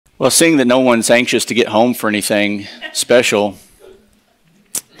Well, seeing that no one's anxious to get home for anything special,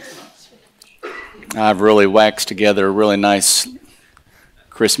 I've really waxed together a really nice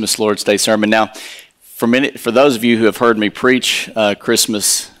Christmas Lord's Day sermon. Now, for those of you who have heard me preach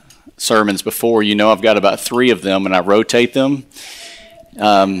Christmas sermons before, you know I've got about 3 of them, and I rotate them.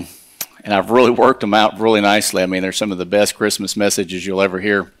 And I've really worked them out really nicely. I mean, they're some of the best Christmas messages you'll ever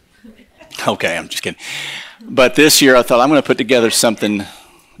hear. Okay, I'm just kidding. But this year I thought I'm going to put together something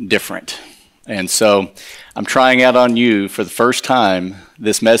different. And so I'm trying out on you for the first time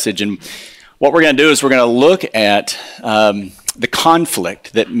this message. And what we're going to do is we're going to look at the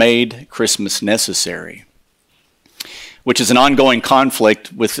conflict that made Christmas necessary, which is an ongoing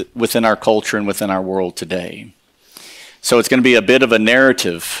conflict within our culture and within our world today. So it's going to be a bit of a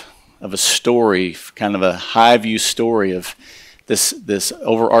narrative of a story, kind of a high-view story of this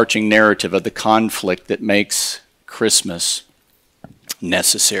overarching narrative of the conflict that makes Christmas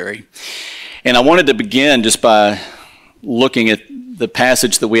necessary. And I wanted to begin just by looking at the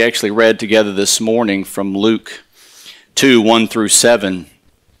passage that we actually read together this morning from Luke 2, 1 through 7,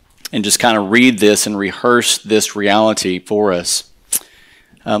 and just kind of read this and rehearse this reality for us.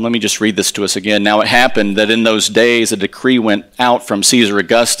 Let me just read this to us again. Now it happened that in those days a decree went out from Caesar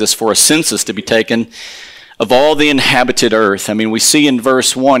Augustus for a census to be taken of all the inhabited earth. I mean, we see in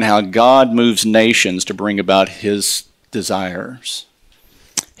verse 1 how God moves nations to bring about his desires.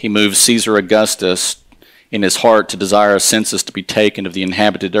 He moves Caesar Augustus in his heart to desire a census to be taken of the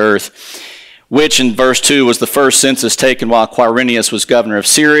inhabited earth, which in verse 2 was the first census taken while Quirinius was governor of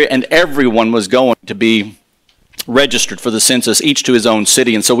Syria, and everyone was going to be registered for the census, each to his own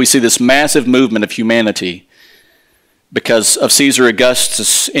city. And so we see this massive movement of humanity because of Caesar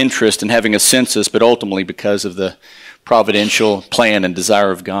Augustus' interest in having a census, but ultimately because of the providential plan and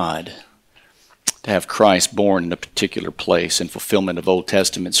desire of God to have Christ born in a particular place in fulfillment of Old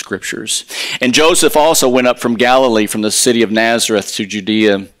Testament scriptures. And Joseph also went up from Galilee, from the city of Nazareth to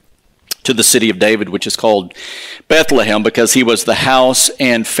Judea, to the city of David, which is called Bethlehem, because he was the house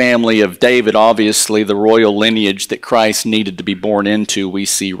and family of David. Obviously, the royal lineage that Christ needed to be born into, we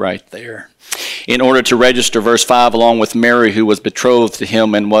see right there. In order to register, verse 5, along with Mary, who was betrothed to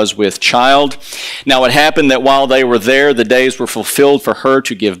him and was with child. Now it happened that while they were there, the days were fulfilled for her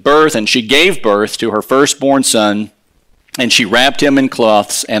to give birth, and she gave birth to her firstborn son, and she wrapped him in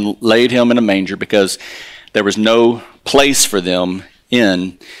cloths and laid him in a manger, because there was no place for them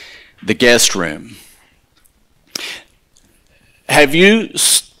in the guest room. Have you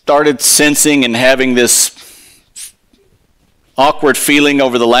started sensing and having this awkward feeling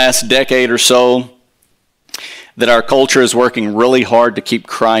over the last decade or so that our culture is working really hard to keep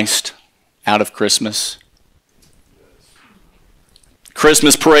Christ out of Christmas?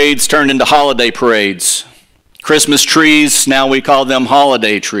 Christmas parades turned into holiday parades. Christmas trees, now we call them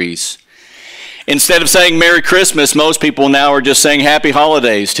holiday trees. Instead of saying Merry Christmas, most people now are just saying Happy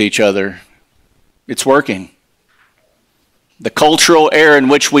Holidays to each other. It's working. The cultural air in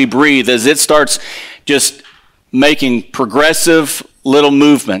which we breathe, as it starts just making progressive little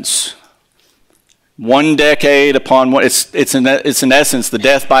movements, one decade upon one, it's in essence the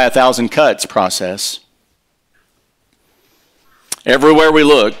death by 1,000 cuts process. Everywhere we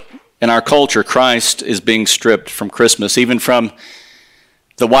look in our culture, Christ is being stripped from Christmas, even from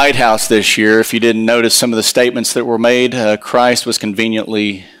the White House this year. If you didn't notice some of the statements that were made, Christ was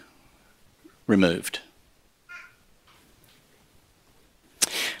conveniently removed.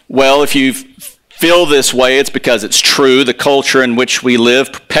 Well, if you feel this way, it's because it's true. The culture in which we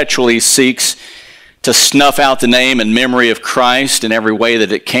live perpetually seeks to snuff out the name and memory of Christ in every way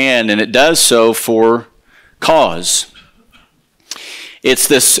that it can, and it does so for cause. It's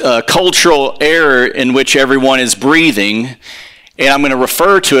this cultural air in which everyone is breathing. And I'm going to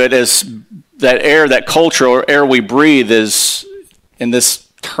refer to it as that air, that cultural air we breathe is, and this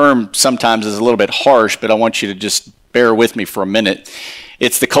term sometimes is a little bit harsh, but I want you to just bear with me for a minute.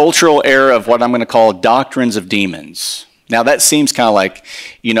 It's the cultural air of what I'm going to call doctrines of demons. Now that seems kind of like,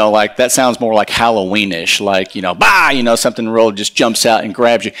 like that sounds more like Halloweenish, like, something real just jumps out and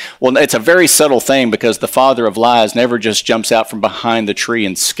grabs you. Well, it's a very subtle thing because the father of lies never just jumps out from behind the tree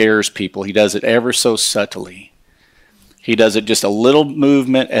and scares people. He does it ever so subtly. He does it just a little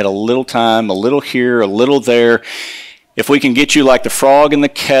movement at a little time, a little here, a little there. If we can get you like the frog in the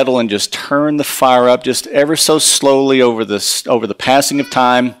kettle and just turn the fire up just ever so slowly over the passing of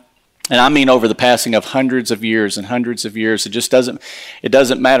time, and I mean over the passing of hundreds of years and hundreds of years, it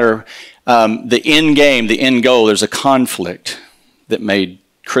doesn't matter. The end game, the end goal, there's a conflict that made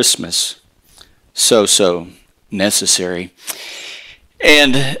Christmas so necessary.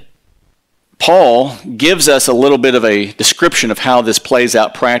 And Paul gives us a little bit of a description of how this plays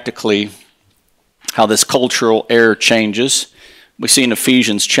out practically, how this cultural error changes. We see in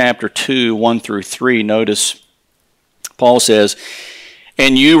Ephesians chapter 2, 1 through 3, notice Paul says,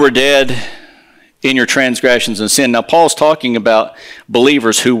 "And you were dead in your transgressions and sin." Now, Paul's talking about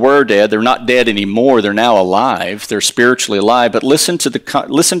believers who were dead. They're not dead anymore. They're now alive. They're spiritually alive. But listen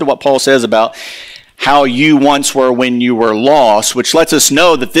to what Paul says about how you once were when you were lost, which lets us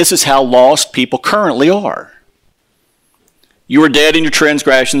know that this is how lost people currently are. "You were dead in your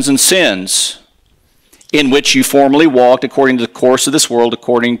transgressions and sins, in which you formerly walked according to the course of this world,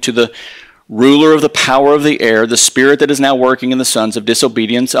 according to the ruler of the power of the air, the spirit that is now working in the sons of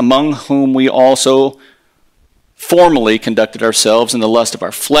disobedience, among whom we also formerly conducted ourselves in the lust of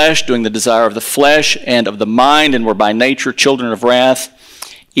our flesh, doing the desire of the flesh and of the mind, and were by nature children of wrath,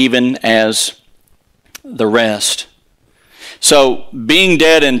 even as the rest." So, being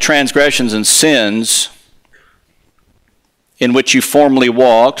dead in transgressions and sins, in which you formerly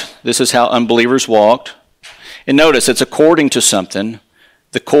walked, this is how unbelievers walked. And notice, it's according to something,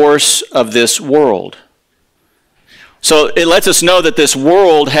 the course of this world. So it lets us know that this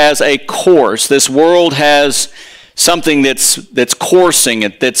world has a course. This world has something that's coursing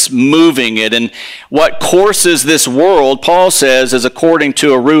it, that's moving it. And what courses this world, Paul says, is according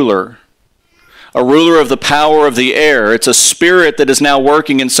to a ruler of the power of the air. It's a spirit that is now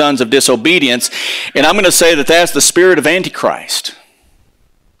working in sons of disobedience. And I'm going to say that that's the spirit of Antichrist.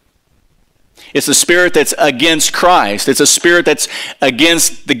 It's a spirit that's against Christ. It's a spirit that's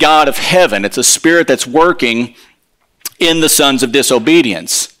against the God of heaven. It's a spirit that's working in the sons of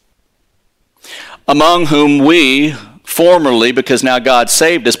disobedience, among whom we formerly, because now God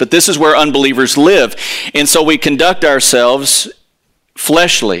saved us, but this is where unbelievers live. And so we conduct ourselves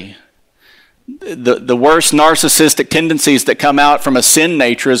fleshly. The worst narcissistic tendencies that come out from a sin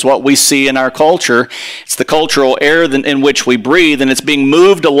nature is what we see in our culture. It's the cultural air in which we breathe, and it's being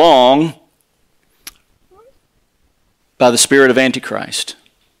moved along by the spirit of Antichrist.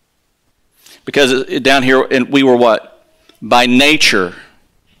 Because down here, we were what? By nature,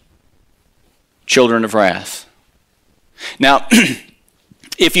 children of wrath. Now,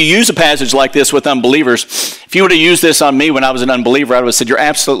 if you use a passage like this with unbelievers, if you were to use this on me when I was an unbeliever, I would have said, "You're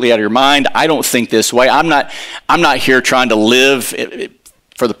absolutely out of your mind. I don't think this way. I'm not here trying to live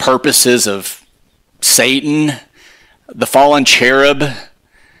for the purposes of Satan, the fallen cherub.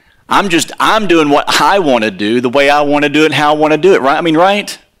 I'm doing what I want to do, the way I want to do it, and how I want to do it." Right? I mean,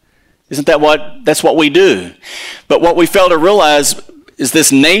 right? Isn't that's what we do? But what we fail to realize is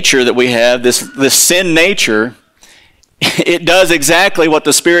this nature that we have, this sin nature. It does exactly what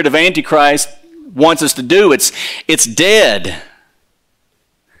the spirit of Antichrist wants us to do. It's dead.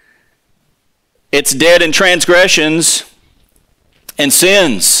 It's dead in transgressions and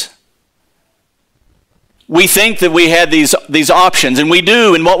sins. We think that we had these options, and we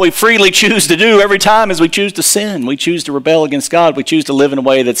do, and what we freely choose to do every time is we choose to sin. We choose to rebel against God. We choose to live in a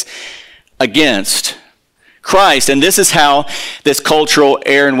way that's against Christ. And this is how this cultural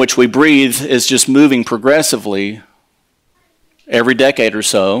air in which we breathe is just moving progressively every decade or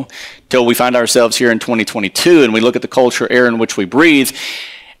so, till we find ourselves here in 2022, and we look at the culture air in which we breathe,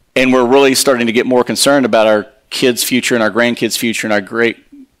 and we're really starting to get more concerned about our kids' future and our grandkids' future and our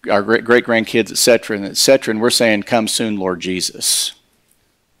great-grandkids, et cetera, and we're saying, "Come soon, Lord Jesus."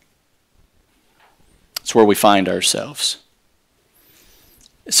 It's where we find ourselves.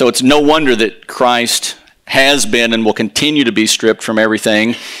 So it's no wonder that Christ has been and will continue to be stripped from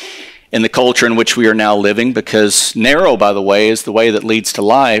everything in the culture in which we are now living, because narrow, by the way, is the way that leads to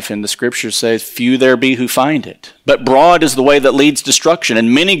life, and the scriptures say, "Few there be who find it." But broad is the way that leads destruction,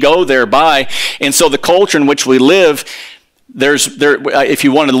 and many go thereby. And so the culture in which we live, if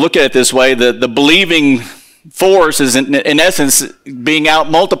you want to look at it this way, the believing force is in essence being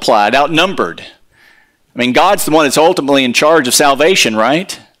out-multiplied, outnumbered. I mean, God's the one that's ultimately in charge of salvation,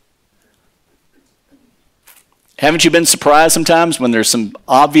 right? Haven't you been surprised sometimes when there's some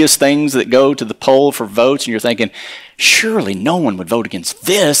obvious things that go to the poll for votes and you're thinking, surely no one would vote against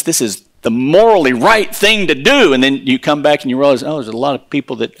this. This is the morally right thing to do. And then you come back and you realize, oh, there's a lot of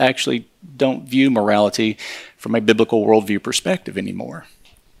people that actually don't view morality from a biblical worldview perspective anymore.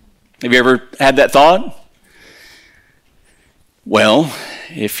 Have you ever had that thought? Well,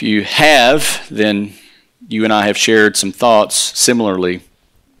 if you have, then you and I have shared some thoughts similarly.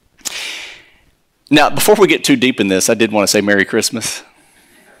 Now, before we get too deep in this, I did want to say Merry Christmas.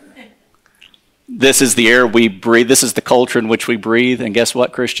 This is the air we breathe. This is the culture in which we breathe. And guess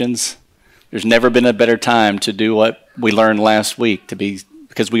what, Christians? There's never been a better time to do what we learned last week,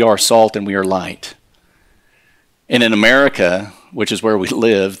 because we are salt and we are light. And in America, which is where we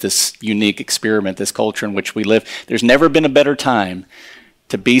live, this unique experiment, this culture in which we live, there's never been a better time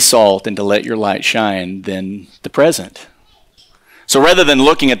to be salt and to let your light shine than the present. So rather than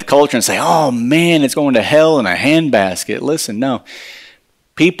looking at the culture and say, oh man, it's going to hell in a handbasket, listen, no.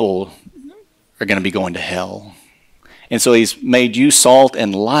 People are going to be going to hell. And so he's made you salt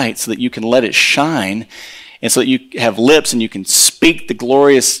and light so that you can let it shine and so that you have lips and you can speak the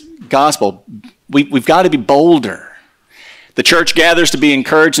glorious gospel. We've got to be bolder. The church gathers to be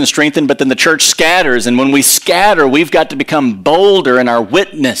encouraged and strengthened, but then the church scatters. And when we scatter, we've got to become bolder in our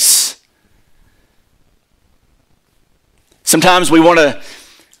witness. Sometimes we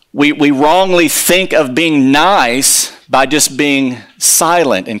wrongly think of being nice by just being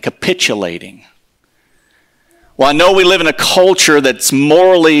silent and capitulating. Well, I know we live in a culture that's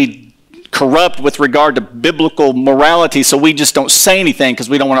morally corrupt with regard to biblical morality, so we just don't say anything because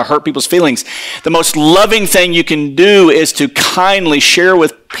we don't want to hurt people's feelings. The most loving thing you can do is to kindly share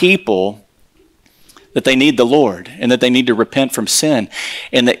with people that they need the Lord and that they need to repent from sin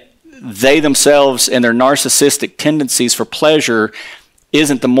and that they themselves and their narcissistic tendencies for pleasure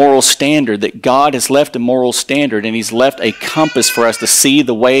isn't the moral standard, that God has left a moral standard and he's left a compass for us to see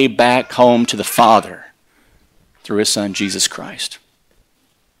the way back home to the Father through his Son, Jesus Christ.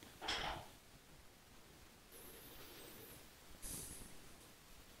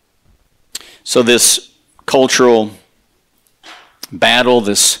 So this cultural battle,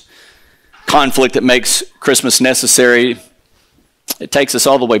 this conflict that makes Christmas necessary, it takes us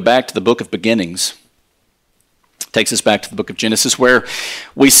all the way back to the book of beginnings. It takes us back to the book of Genesis, where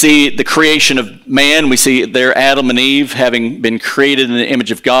we see the creation of man. We see there Adam and Eve having been created in the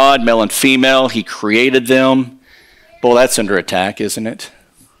image of God, male and female. He created them. Boy, that's under attack, isn't it?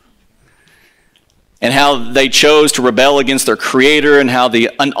 And how they chose to rebel against their Creator, and how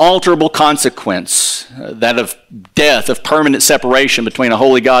the unalterable consequence, that of death, of permanent separation between a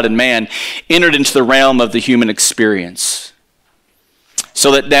holy God and man, entered into the realm of the human experience.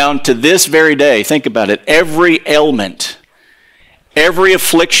 So that down to this very day, think about it, every ailment, every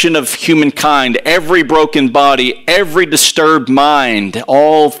affliction of humankind, every broken body, every disturbed mind,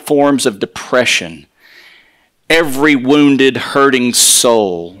 all forms of depression, every wounded, hurting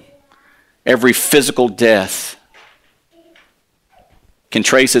soul, every physical death can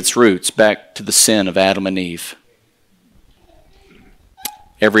trace its roots back to the sin of Adam and Eve.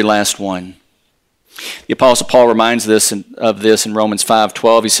 Every last one. The Apostle Paul reminds us of this in Romans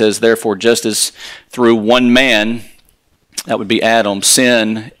 5:12. He says, therefore, just as through one man, that would be Adam,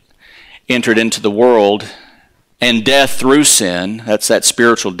 sin entered into the world, and death through sin, that's that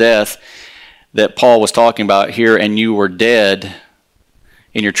spiritual death that Paul was talking about here, and you were dead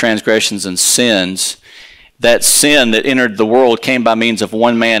in your transgressions and sins. That sin that entered the world came by means of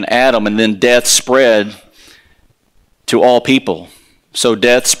one man, Adam, and then death spread to all people. So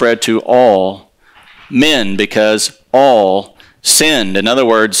death spread to all men because all sinned. In other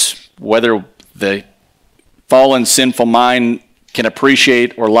words, whether the fallen sinful mind can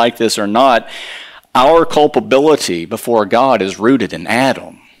appreciate or like this or not, our culpability before God is rooted in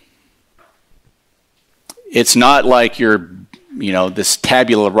Adam. It's not like you're this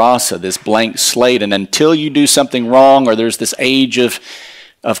tabula rasa, this blank slate, and until you do something wrong, or there's this age of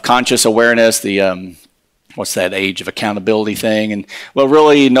conscious awareness, the what's that age of accountability thing, and well,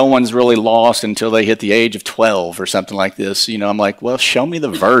 really, no one's really lost until they hit the age of 12 or something like this. I'm like, well, show me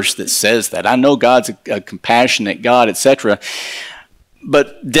the verse that says that. I know God's a compassionate God, etc.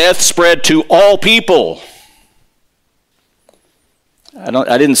 But death spread to all people.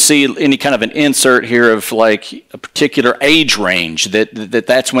 I didn't see any kind of an insert here of like a particular age range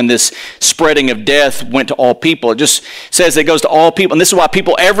that's when this spreading of death went to all people. It just says it goes to all people. And this is why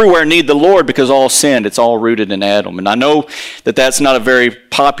people everywhere need the Lord, because all sinned. It's all rooted in Adam. And I know that that's not a very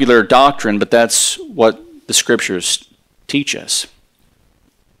popular doctrine, but that's what the scriptures teach us.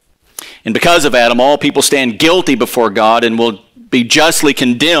 And because of Adam, all people stand guilty before God and will be justly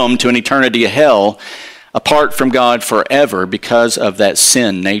condemned to an eternity of hell, apart from God forever because of that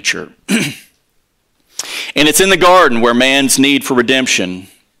sin nature. And it's in the garden where man's need for redemption,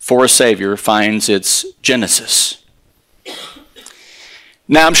 for a Savior, finds its genesis.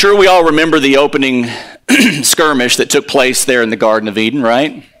 Now, I'm sure we all remember the opening skirmish that took place there in the Garden of Eden,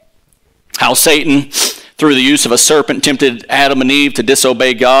 right? How Satan, through the use of a serpent, tempted Adam and Eve to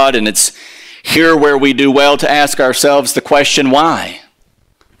disobey God, and it's here where we do well to ask ourselves the question, why?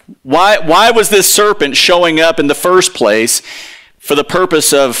 Why was this serpent showing up in the first place for the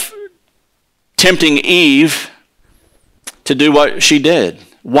purpose of tempting Eve to do what she did?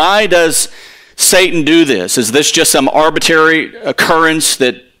 Why does Satan do this? Is this just some arbitrary occurrence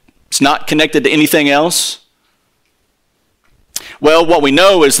that's not connected to anything else? Well, what we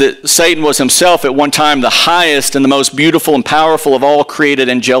know is that Satan was himself at one time the highest and the most beautiful and powerful of all created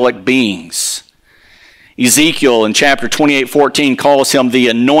angelic beings. Ezekiel in chapter 28:14 calls him the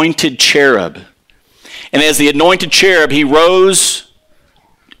anointed cherub. And as the anointed cherub, he rose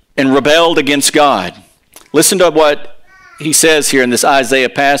and rebelled against God. Listen to what he says here in this Isaiah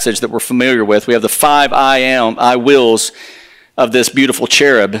passage that we're familiar with. We have the 5 I wills of this beautiful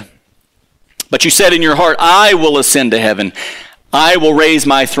cherub. But you said in your heart, I will ascend to heaven. I will raise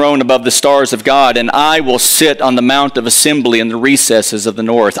my throne above the stars of God, and I will sit on the mount of assembly in the recesses of the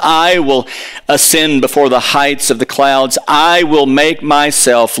north. I will ascend before the heights of the clouds. I will make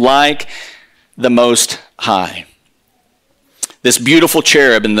myself like the Most High. This beautiful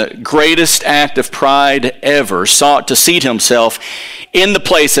cherub, in the greatest act of pride ever, sought to seat himself in the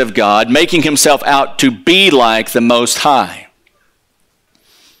place of God, making himself out to be like the Most High.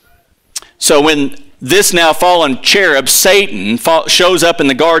 So when this now fallen cherub, Satan, shows up in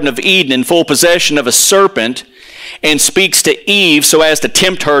the Garden of Eden in full possession of a serpent and speaks to Eve so as to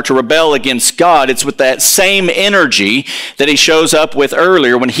tempt her to rebel against God, it's with that same energy that he shows up with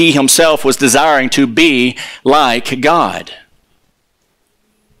earlier when he himself was desiring to be like God.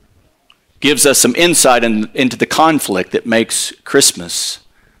 Gives us some insight into the conflict that makes Christmas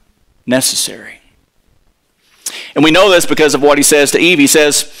necessary. And we know this because of what he says to Eve. He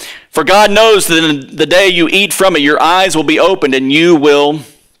says, for God knows that in the day you eat from it, your eyes will be opened and you will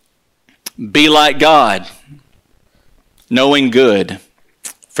be like God, knowing good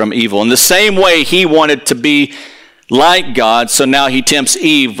from evil. In the same way he wanted to be like God, so now he tempts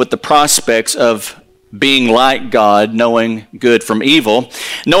Eve with the prospects of being like God, knowing good from evil,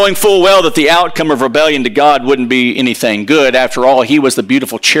 knowing full well that the outcome of rebellion to God wouldn't be anything good. After all, he was the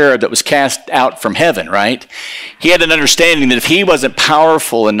beautiful cherub that was cast out from heaven, right? He had an understanding that if he wasn't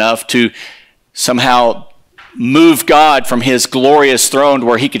powerful enough to somehow move God from his glorious throne to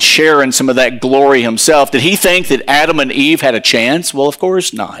where he could share in some of that glory himself, did he think that Adam and Eve had a chance? Well, of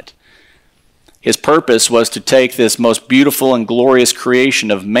course not. His purpose was to take this most beautiful and glorious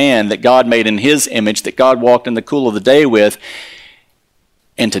creation of man that God made in his image, that God walked in the cool of the day with,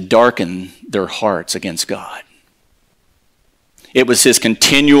 and to darken their hearts against God. It was his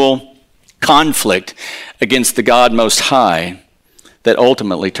continual conflict against the God Most High that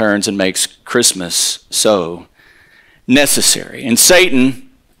ultimately turns and makes Christmas so necessary. And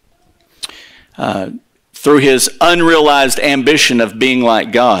Satan, through his unrealized ambition of being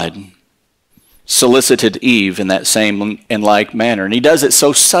like God, solicited Eve in that same and like manner. And he does it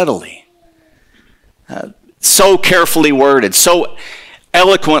so subtly, so carefully worded, so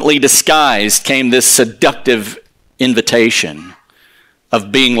eloquently disguised came this seductive invitation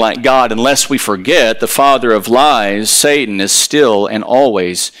of being like God. Unless we forget, the father of lies, Satan, is still and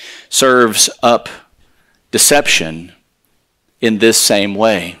always serves up deception in this same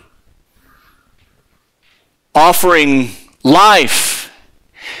way. Offering life,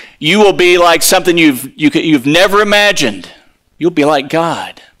 you will be like something you've never imagined. You'll be like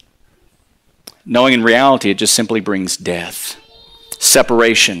God. Knowing in reality, it just simply brings death,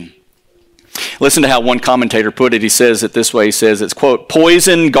 separation. Listen to how one commentator put it. He says it this way. He says it's, quote,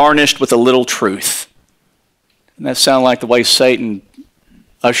 poison garnished with a little truth. Doesn't that sound like the way Satan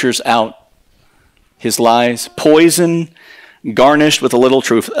ushers out his lies? Poison garnished with a little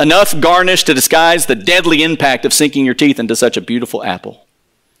truth. Enough garnished to disguise the deadly impact of sinking your teeth into such a beautiful apple.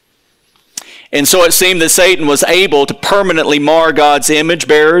 And so it seemed that Satan was able to permanently mar God's image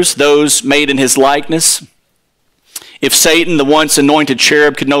bearers, those made in his likeness. If Satan, the once anointed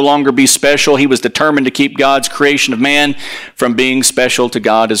cherub, could no longer be special, he was determined to keep God's creation of man from being special to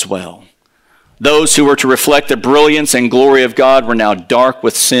God as well. Those who were to reflect the brilliance and glory of God were now dark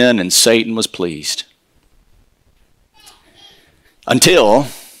with sin, and Satan was pleased. Until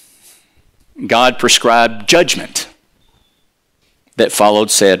God prescribed judgment that followed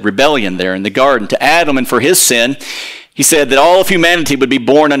said rebellion there in the garden to Adam, and for his sin, he said that all of humanity would be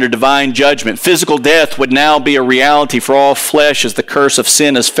born under divine judgment. Physical death would now be a reality for all flesh as the curse of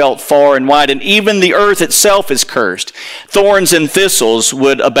sin is felt far and wide, and even the earth itself is cursed. Thorns and thistles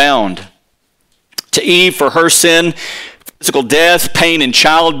would abound. To Eve, for her sin, physical death, pain in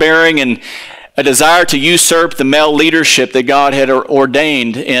childbearing, and a desire to usurp the male leadership that God had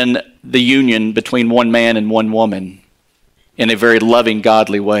ordained in the union between one man and one woman in a very loving,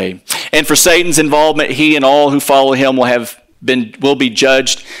 godly way. And for Satan's involvement, he and all who follow him will be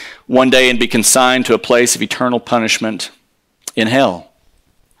judged one day and be consigned to a place of eternal punishment in hell.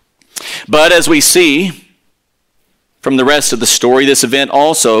 But as we see from the rest of the story, this event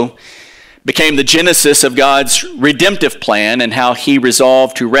also became the genesis of God's redemptive plan and how he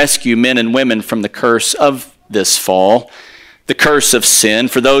resolved to rescue men and women from the curse of this fall, the curse of sin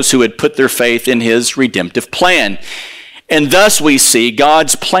for those who had put their faith in his redemptive plan. And thus we see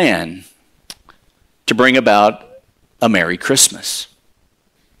God's plan to bring about a Merry Christmas.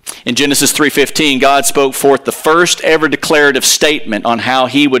 In Genesis 3:15, God spoke forth the first ever declarative statement on how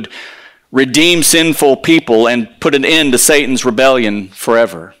he would redeem sinful people and put an end to Satan's rebellion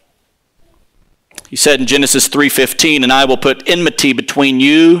forever. He said in Genesis 3:15, "And I will put enmity between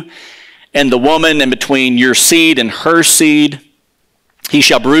you and the woman, and between your seed and her seed. He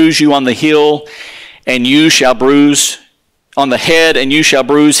shall bruise you on the heel, and you shall bruise on the head, and you shall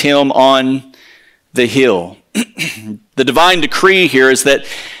bruise him on the heel." The divine decree here is that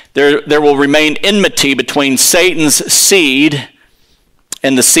there will remain enmity between Satan's seed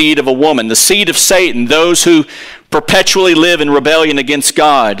and the seed of a woman. The seed of Satan, those who perpetually live in rebellion against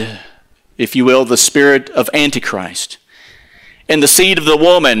God, if you will, the spirit of Antichrist. And the seed of the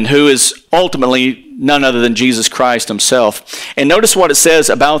woman, who is ultimately none other than Jesus Christ himself. And notice what it says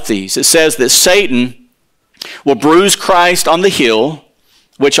about these. It says that Satan will bruise Christ on the heel,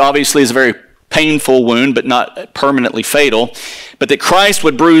 which obviously is a very painful wound, but not permanently fatal. But that Christ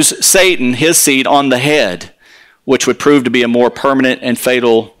would bruise Satan, his seed, on the head, which would prove to be a more permanent and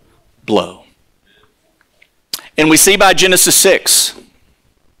fatal blow. And we see by Genesis 6,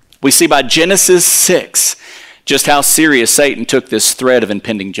 just how serious Satan took this threat of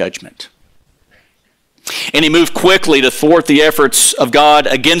impending judgment. And he moved quickly to thwart the efforts of God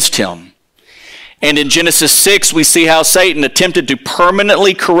against him. And in Genesis 6, we see how Satan attempted to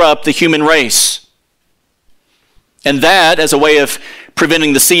permanently corrupt the human race. And that as a way of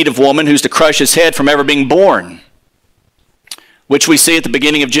preventing the seed of woman who's to crush his head from ever being born, which we see at the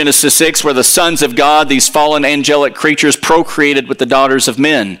beginning of Genesis 6, where the sons of God, these fallen angelic creatures, procreated with the daughters of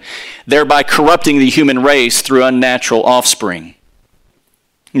men, thereby corrupting the human race through unnatural offspring.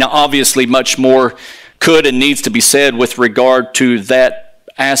 Now, obviously, much more could and needs to be said with regard to that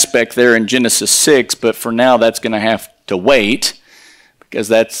aspect there in Genesis 6, but for now that's going to have to wait, because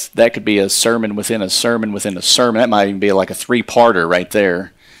that could be a sermon within a sermon within a sermon. That might even be like a three-parter right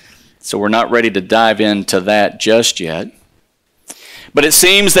there. So we're not ready to dive into that just yet. But it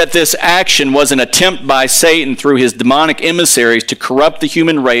seems that this action was an attempt by Satan through his demonic emissaries to corrupt the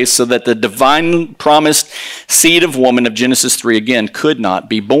human race so that the divine promised seed of woman of Genesis 3 again could not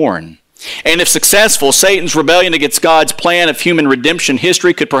be born. And if successful, Satan's rebellion against God's plan of human redemption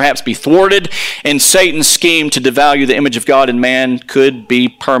history could perhaps be thwarted, and Satan's scheme to devalue the image of God in man could be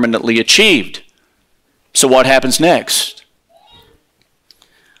permanently achieved. So what happens next?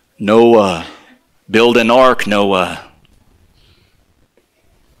 Noah, build an ark, Noah.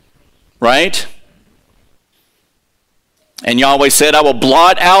 Right? And Yahweh said, "I will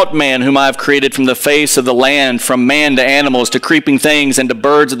blot out man whom I have created from the face of the land, from man to animals, to creeping things, and to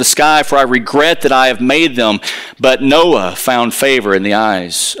birds of the sky, for I regret that I have made them." But Noah found favor in the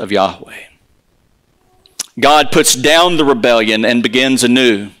eyes of Yahweh. God puts down the rebellion and begins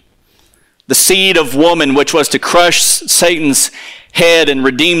anew. The seed of woman, which was to crush Satan's head and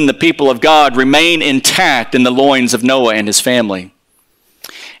redeem the people of God, remain intact in the loins of Noah and his family.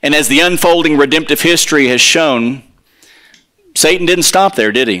 And as the unfolding redemptive history has shown, Satan didn't stop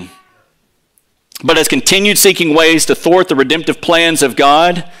there, did he? But has continued seeking ways to thwart the redemptive plans of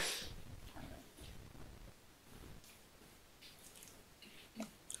God.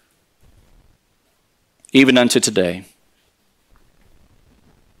 Even unto today.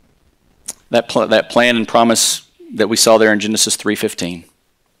 That plan and promise that we saw there in Genesis 3:15.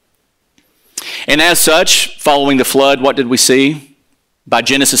 And as such, following the flood, what did we see? By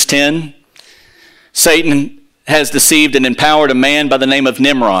Genesis 10, Satan has deceived and empowered a man by the name of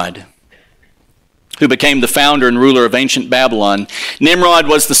Nimrod, who became the founder and ruler of ancient Babylon. Nimrod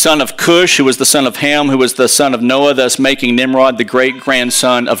was the son of Cush, who was the son of Ham, who was the son of Noah, thus making Nimrod the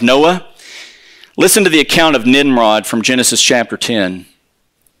great-grandson of Noah. Listen to the account of Nimrod from Genesis chapter 10.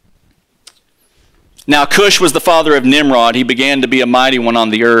 Now Cush was the father of Nimrod. He began to be a mighty one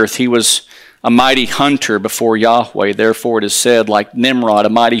on the earth. He was a mighty hunter before Yahweh. Therefore it is said, like Nimrod, a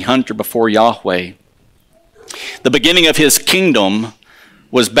mighty hunter before Yahweh. The beginning of his kingdom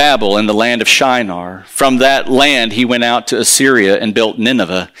was Babel in the land of Shinar. From that land he went out to Assyria and built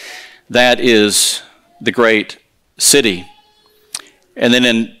Nineveh. That is the great city. And then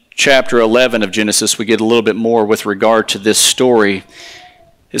in chapter 11 of Genesis, we get a little bit more with regard to this story.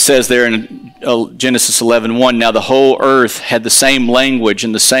 It says there in Genesis 11:1, "Now the whole earth had the same language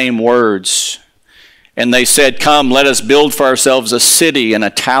and the same words. And they said, 'Come, let us build for ourselves a city and a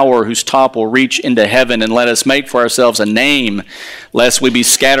tower whose top will reach into heaven, and let us make for ourselves a name, lest we be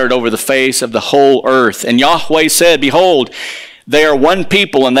scattered over the face of the whole earth.' And Yahweh said, 'Behold, They are one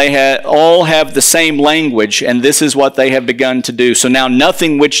people, and they all have the same language, and this is what they have begun to do. So now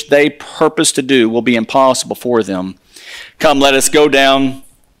nothing which they purpose to do will be impossible for them. Come, let us go down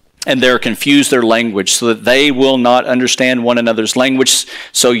and there confuse their language, so that they will not understand one another's language.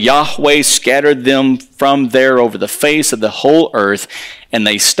 So Yahweh scattered them from there over the face of the whole earth, and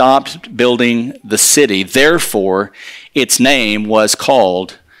they stopped building the city. Therefore, its name was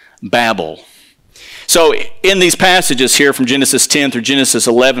called Babel. So in these passages here from Genesis 10 through Genesis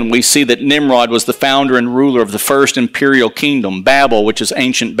 11, we see that Nimrod was the founder and ruler of the first imperial kingdom, Babel, which is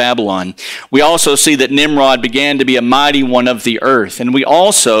ancient Babylon. We also see that Nimrod began to be a mighty one of the earth. And we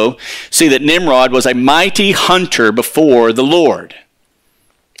also see that Nimrod was a mighty hunter before the Lord.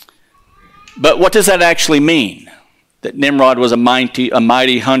 But what does that actually mean? That Nimrod was a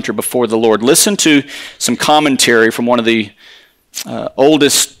mighty hunter before the Lord. Listen to some commentary from one of the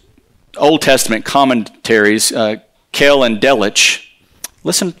oldest Old Testament commentaries, Kell and Delitzsch.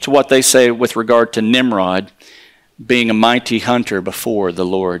 Listen to what they say with regard to Nimrod being a mighty hunter before the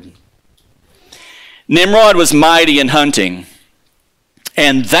Lord. Nimrod was mighty in hunting,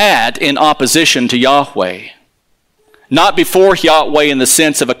 and that in opposition to Yahweh. Not before Yahweh in the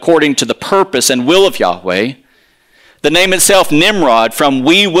sense of according to the purpose and will of Yahweh. The name itself, Nimrod, from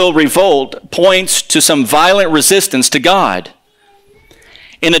we will revolt, points to some violent resistance to God.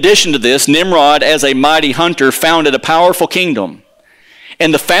 In addition to this, Nimrod, as a mighty hunter, founded a powerful kingdom.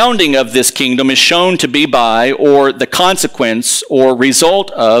 And the founding of this kingdom is shown to be by, or the consequence or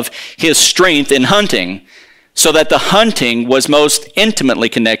result of, his strength in hunting, so that the hunting was most intimately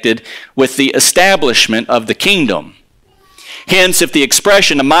connected with the establishment of the kingdom. Hence, if the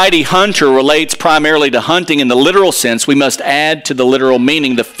expression a mighty hunter relates primarily to hunting in the literal sense, we must add to the literal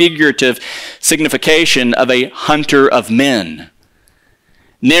meaning the figurative signification of a hunter of men.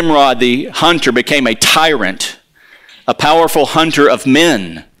 Nimrod, the hunter, became a tyrant, a powerful hunter of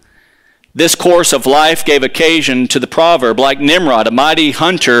men. This course of life gave occasion to the proverb, like Nimrod, a mighty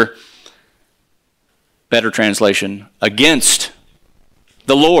hunter, better translation, against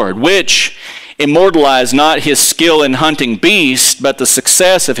the Lord, which immortalized not his skill in hunting beasts, but the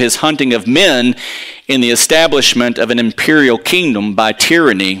success of his hunting of men in the establishment of an imperial kingdom by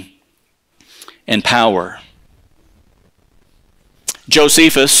tyranny and power.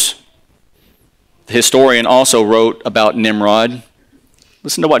 Josephus, the historian, also wrote about Nimrod.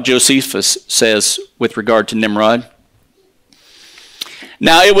 Listen to what Josephus says with regard to Nimrod.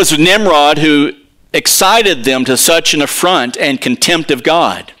 Now it was Nimrod who excited them to such an affront and contempt of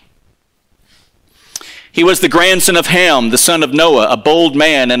God. He was the grandson of Ham, the son of Noah, a bold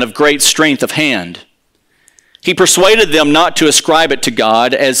man and of great strength of hand. He persuaded them not to ascribe it to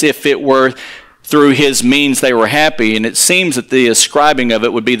God as if it were through his means they were happy, and it seems that the ascribing of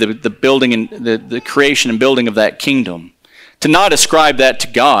it would be the building and the creation and building of that kingdom. To not ascribe that to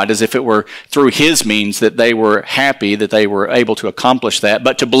God as if it were through his means that they were happy, that they were able to accomplish that,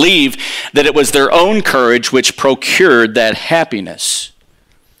 but to believe that it was their own courage which procured that happiness.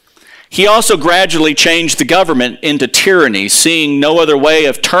 He also gradually changed the government into tyranny, seeing no other way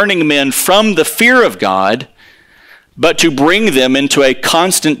of turning men from the fear of God but to bring them into a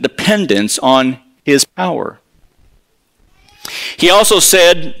constant dependence on his power. He also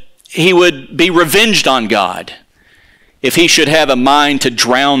said he would be revenged on God if he should have a mind to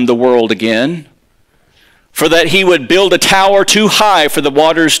drown the world again, for that he would build a tower too high for the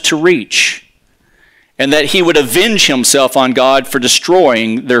waters to reach, and that he would avenge himself on God for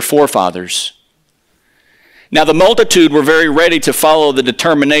destroying their forefathers. Now the multitude were very ready to follow the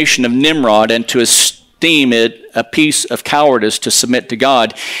determination of Nimrod and to esteem it a piece of cowardice to submit to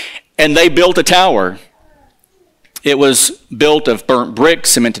God. And they built a tower. It was built of burnt brick,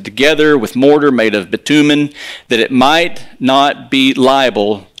 cemented together with mortar made of bitumen, that it might not be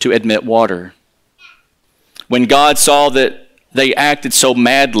liable to admit water. When God saw that they acted so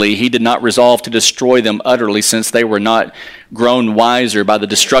madly, he did not resolve to destroy them utterly, since they were not grown wiser by the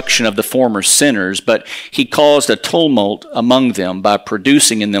destruction of the former sinners, but he caused a tumult among them by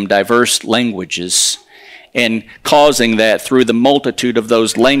producing in them diverse languages, and causing that through the multitude of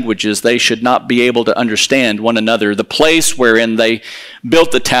those languages they should not be able to understand one another. The place wherein they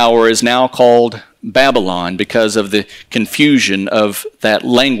built the tower is now called Babylon, because of the confusion of that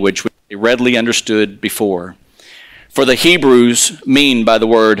language which they readily understood before. For the Hebrews mean by the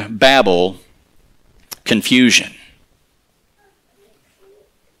word Babel, confusion.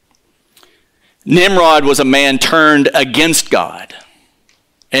 Nimrod was a man turned against God,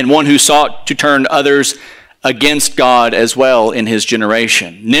 and one who sought to turn others against God as well in his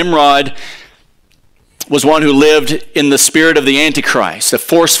generation. Nimrod was one who lived in the spirit of the Antichrist, a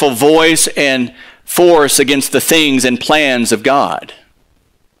forceful voice and force against the things and plans of God,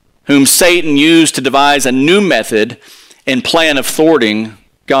 whom Satan used to devise a new method and plan of thwarting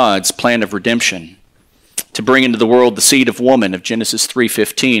God's plan of redemption, to bring into the world the seed of woman of Genesis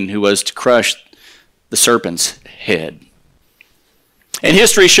 3:15, who was to crush the serpent's head. And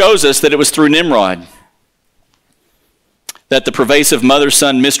history shows us that it was through Nimrod that the pervasive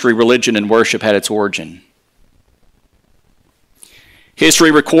mother-son mystery religion and worship had its origin.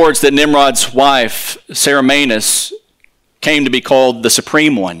 History records that Nimrod's wife, Semiramis, came to be called the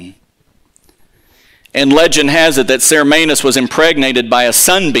Supreme One. And legend has it that Semiramis was impregnated by a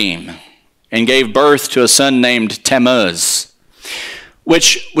sunbeam and gave birth to a son named Tammuz,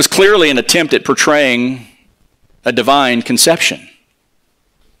 which was clearly an attempt at portraying a divine conception.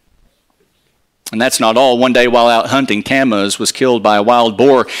 And that's not all. One day while out hunting, Tammuz was killed by a wild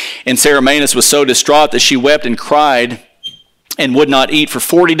boar, and Semiramis was so distraught that she wept and cried and would not eat for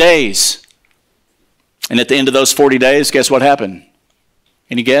 40 days. And at the end of those 40 days, guess what happened?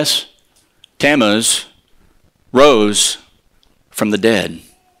 Any guess? Tammuz rose from the dead.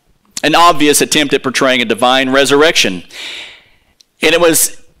 An obvious attempt at portraying a divine resurrection. And it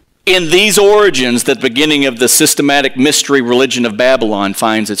was in these origins that the beginning of the systematic mystery religion of Babylon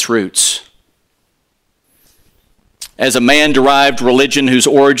finds its roots. As a man-derived religion whose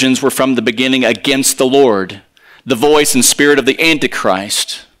origins were from the beginning against the Lord, the voice and spirit of the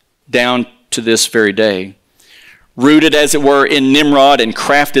Antichrist, down to this very day. Rooted, as it were, in Nimrod and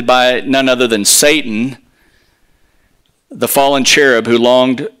crafted by none other than Satan, the fallen cherub who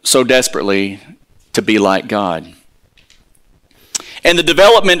longed so desperately to be like God. And the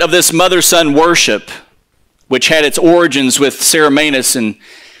development of this mother-son worship, which had its origins with Semiramis and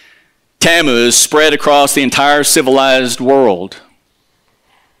Tammuz, spread across the entire civilized world.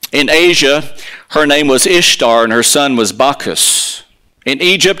 In Asia, her name was Ishtar and her son was Bacchus. In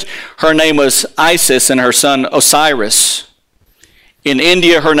Egypt, her name was Isis and her son Osiris. In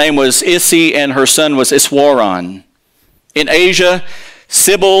India, her name was Isi and her son was Iswaran. In Asia,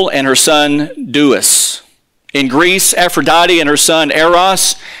 Cybele and her son Deus. In Greece, Aphrodite and her son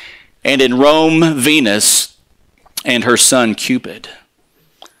Eros. And in Rome, Venus and her son Cupid.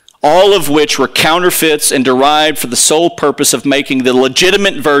 All of which were counterfeits and derived for the sole purpose of making the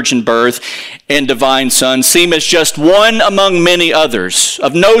legitimate virgin birth and divine son seem as just one among many others,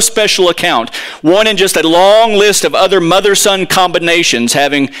 of no special account, one in just a long list of other mother-son combinations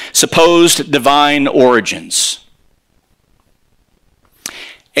having supposed divine origins.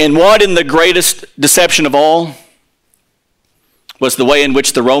 And what in the greatest deception of all was the way in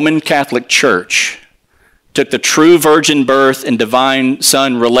which the Roman Catholic Church took the true virgin birth and divine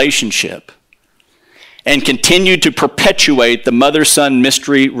son relationship and continued to perpetuate the mother-son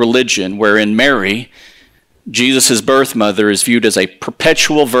mystery religion wherein Mary, Jesus' birth mother, is viewed as a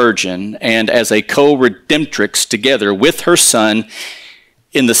perpetual virgin and as a co-redemptrix together with her son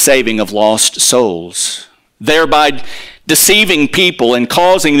in the saving of lost souls, thereby deceiving people and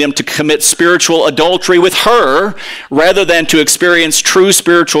causing them to commit spiritual adultery with her rather than to experience true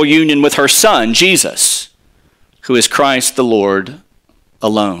spiritual union with her son, Jesus, who is Christ the Lord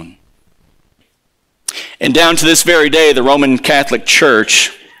alone. And down to this very day, the Roman Catholic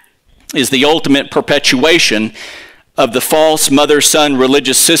Church is the ultimate perpetuation of the false mother-son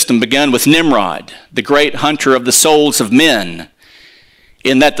religious system begun with Nimrod, the great hunter of the souls of men,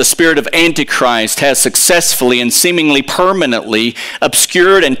 in that the spirit of Antichrist has successfully and seemingly permanently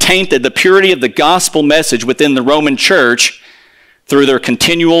obscured and tainted the purity of the gospel message within the Roman Church through their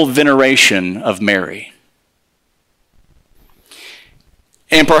continual veneration of Mary.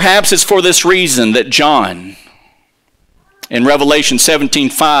 And perhaps it's for this reason that John, in Revelation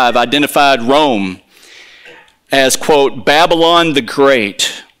 17:5, identified Rome as, quote, Babylon the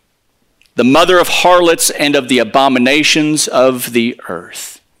Great, the mother of harlots and of the abominations of the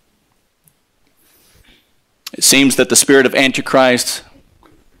earth. It seems that the spirit of Antichrist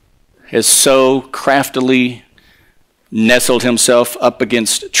has so craftily nestled himself up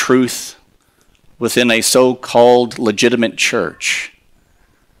against truth within a so-called legitimate church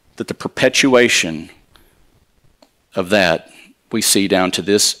that the perpetuation of that we see down to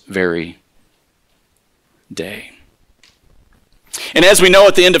this very day. And as we know,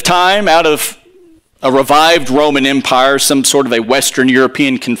 at the end of time, out of a revived Roman Empire, some sort of a Western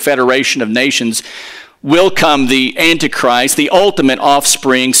European confederation of nations, will come the Antichrist, the ultimate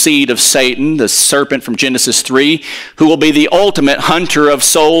offspring seed of Satan, the serpent from Genesis 3, who will be the ultimate hunter of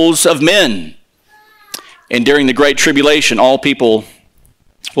souls of men. And during the Great Tribulation, all people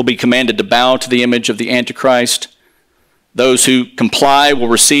will be commanded to bow to the image of the Antichrist. Those who comply will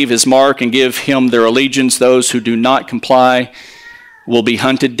receive his mark and give him their allegiance. Those who do not comply will be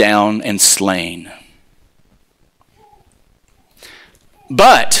hunted down and slain.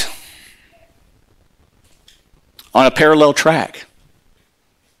 But on a parallel track,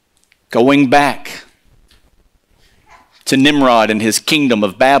 going back to Nimrod and his kingdom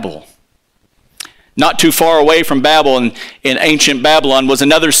of Babel. Not too far away from Babel, in ancient Babylon, was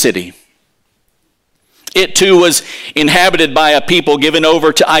another city. It too was inhabited by a people given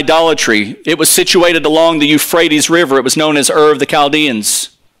over to idolatry. It was situated along the Euphrates River. It was known as Ur of the Chaldeans.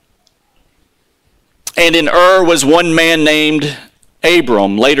 And in Ur was one man named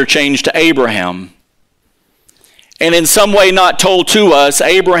Abram, later changed to Abraham. And in some way not told to us,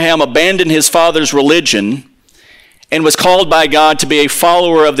 Abraham abandoned his father's religion and was called by God to be a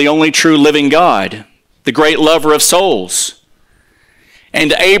follower of the only true living God, the great lover of souls.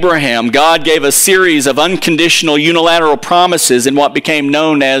 And to Abraham, God gave a series of unconditional unilateral promises in what became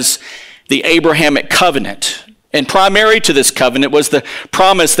known as the Abrahamic covenant. And primary to this covenant was the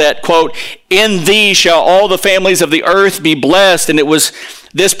promise that, quote, "In thee shall all the families of the earth be blessed." And it was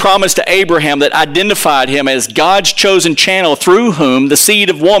this promise to Abraham that identified him as God's chosen channel through whom the seed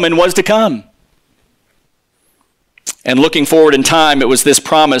of woman was to come. And looking forward in time, it was this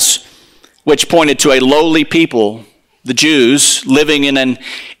promise which pointed to a lowly people, the Jews, living in an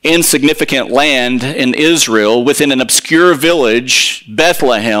insignificant land in Israel within an obscure village,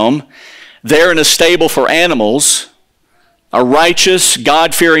 Bethlehem, there in a stable for animals. A righteous,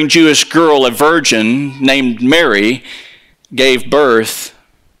 God-fearing Jewish girl, a virgin named Mary, gave birth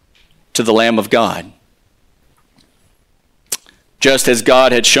to the Lamb of God. Just as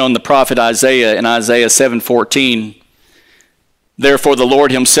God had shown the prophet Isaiah in Isaiah 7:14, "Therefore the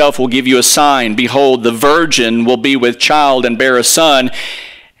Lord himself will give you a sign. Behold, the virgin will be with child and bear a son,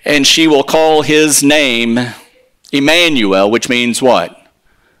 and she will call his name Emmanuel," which means what?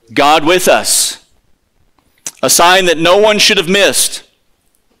 God with us. A sign that no one should have missed.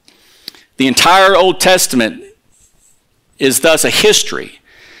 The entire Old Testament is thus a history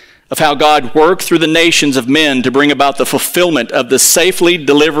of how God worked through the nations of men to bring about the fulfillment of the safely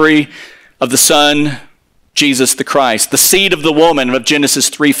delivery of the Son, Jesus the Christ, the seed of the woman of Genesis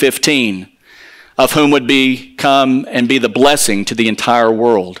 3:15, of whom would come and be the blessing to the entire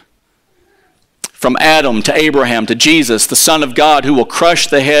world. From Adam to Abraham to Jesus, the Son of God, who will crush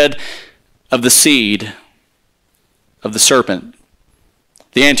the head of the seed of the serpent,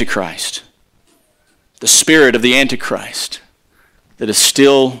 the Antichrist, the spirit of the Antichrist that is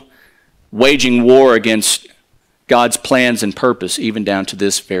still waging war against God's plans and purpose even down to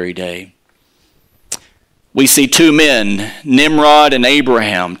this very day. We see two men, Nimrod and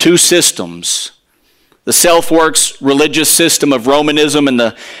Abraham, two systems. The self-works religious system of Romanism and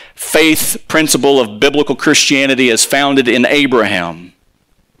the faith principle of biblical Christianity as founded in Abraham.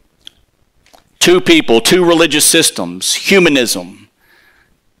 Two people, two religious systems, humanism,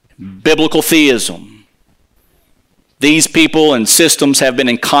 biblical theism. These people and systems have been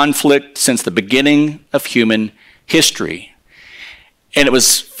in conflict since the beginning of human history. And it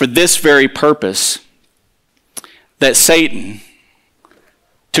was for this very purpose that Satan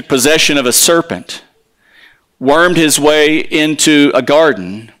took possession of a serpent, wormed his way into a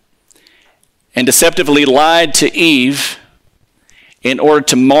garden, and deceptively lied to Eve in order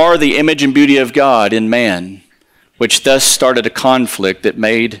to mar the image and beauty of God in man, which thus started a conflict that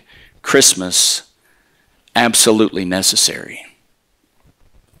made Christmas absolutely necessary.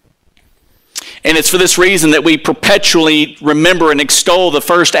 And it's for this reason that we perpetually remember and extol the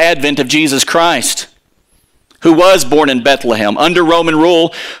first advent of Jesus Christ, who was born in Bethlehem under Roman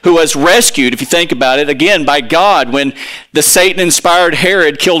rule, who was rescued, if you think about it, again by God when the Satan-inspired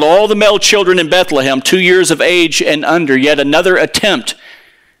Herod killed all the male children in Bethlehem 2 years of age and under. Yet another attempt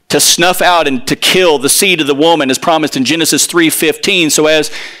to snuff out and to kill the seed of the woman is promised in Genesis 3:15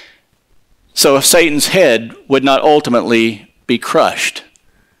 so Satan's head would not ultimately be crushed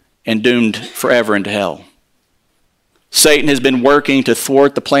and doomed forever into hell. Satan has been working to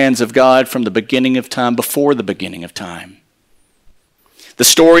thwart the plans of God from the beginning of time, before the beginning of time. The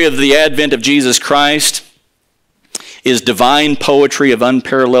story of the advent of Jesus Christ is divine poetry of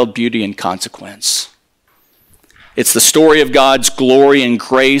unparalleled beauty and consequence. It's the story of God's glory and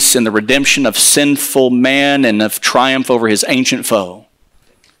grace and the redemption of sinful man and of triumph over his ancient foe,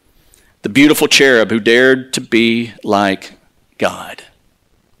 the beautiful cherub who dared to be like God.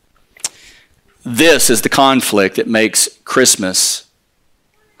 This is the conflict that makes Christmas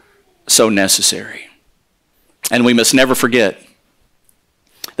so necessary. And we must never forget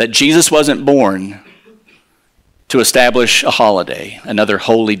that Jesus wasn't born to establish a holiday, another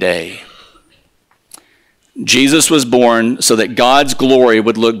holy day. Jesus was born so that God's glory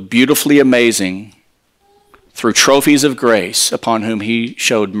would look beautifully amazing through trophies of grace upon whom he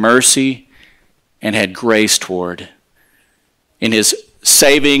showed mercy and had grace toward in his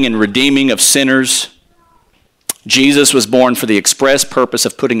saving and redeeming of sinners, Jesus was born for the express purpose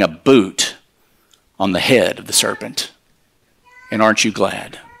of putting a boot on the head of the serpent. And aren't you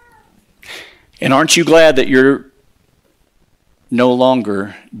glad? And aren't you glad that you're no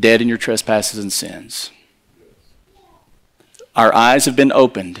longer dead in your trespasses and sins? Our eyes have been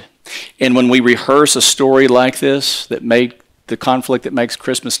opened. And when we rehearse a story like this, that made the conflict that makes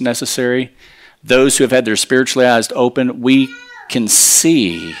Christmas necessary, those who have had their spiritual eyes open, we can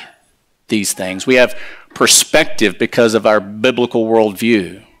see these things. We have perspective because of our biblical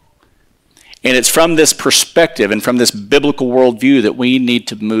worldview. And it's from this perspective and from this biblical worldview that we need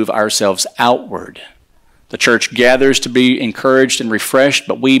to move ourselves outward. The church gathers to be encouraged and refreshed,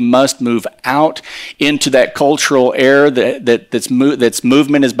 but we must move out into that cultural air that's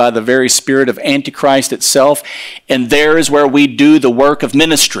movement is by the very spirit of Antichrist itself, and there is where we do the work of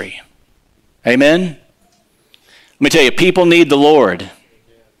ministry. Amen? Let me tell you, people need the Lord.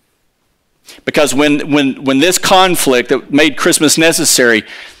 Because when this conflict that made Christmas necessary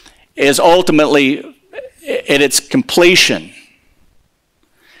is ultimately at its completion,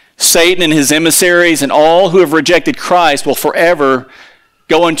 Satan and his emissaries and all who have rejected Christ will forever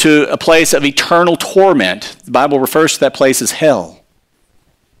go into a place of eternal torment. The Bible refers to that place as hell.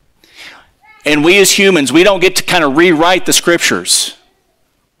 And we as humans, we don't get to kind of rewrite the scriptures.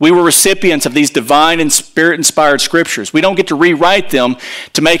 We were recipients of these divine and spirit-inspired scriptures. We don't get to rewrite them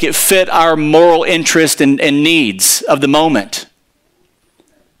to make it fit our moral interest and needs of the moment.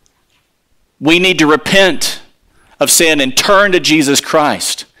 We need to repent of sin and turn to Jesus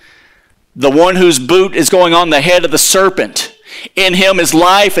Christ, the one whose boot is going on the head of the serpent. In him is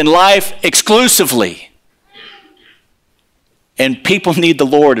life, and life exclusively. And people need the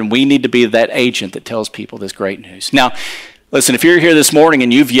Lord, and we need to be that agent that tells people this great news. Now, listen, if you're here this morning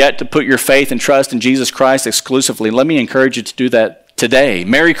and you've yet to put your faith and trust in Jesus Christ exclusively, let me encourage you to do that today.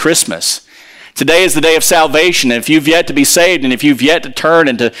 Merry Christmas. Today is the day of salvation. And if you've yet to be saved, and if you've yet to turn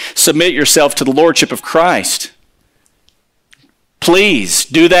and to submit yourself to the Lordship of Christ, please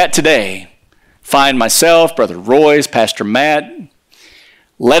do that today. Find myself, Brother Royce, Pastor Matt.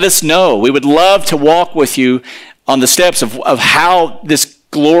 Let us know. We would love to walk with you on the steps of how this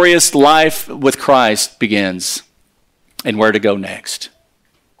glorious life with Christ begins and where to go next.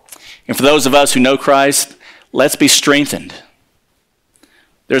 And for those of us who know Christ, let's be strengthened.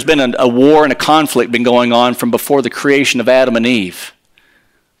 There's been a war and a conflict been going on from before the creation of Adam and Eve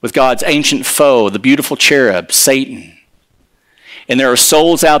with God's ancient foe, the beautiful cherub, Satan. And there are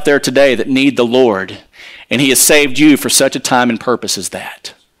souls out there today that need the Lord, and he has saved you for such a time and purpose as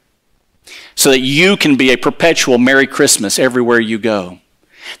that, so that you can be a perpetual Merry Christmas everywhere you go,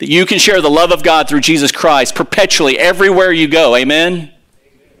 that you can share the love of God through Jesus Christ perpetually everywhere you go. Amen?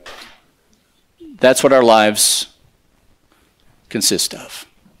 That's what our lives consist of.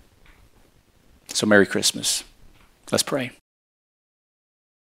 So Merry Christmas. Let's pray.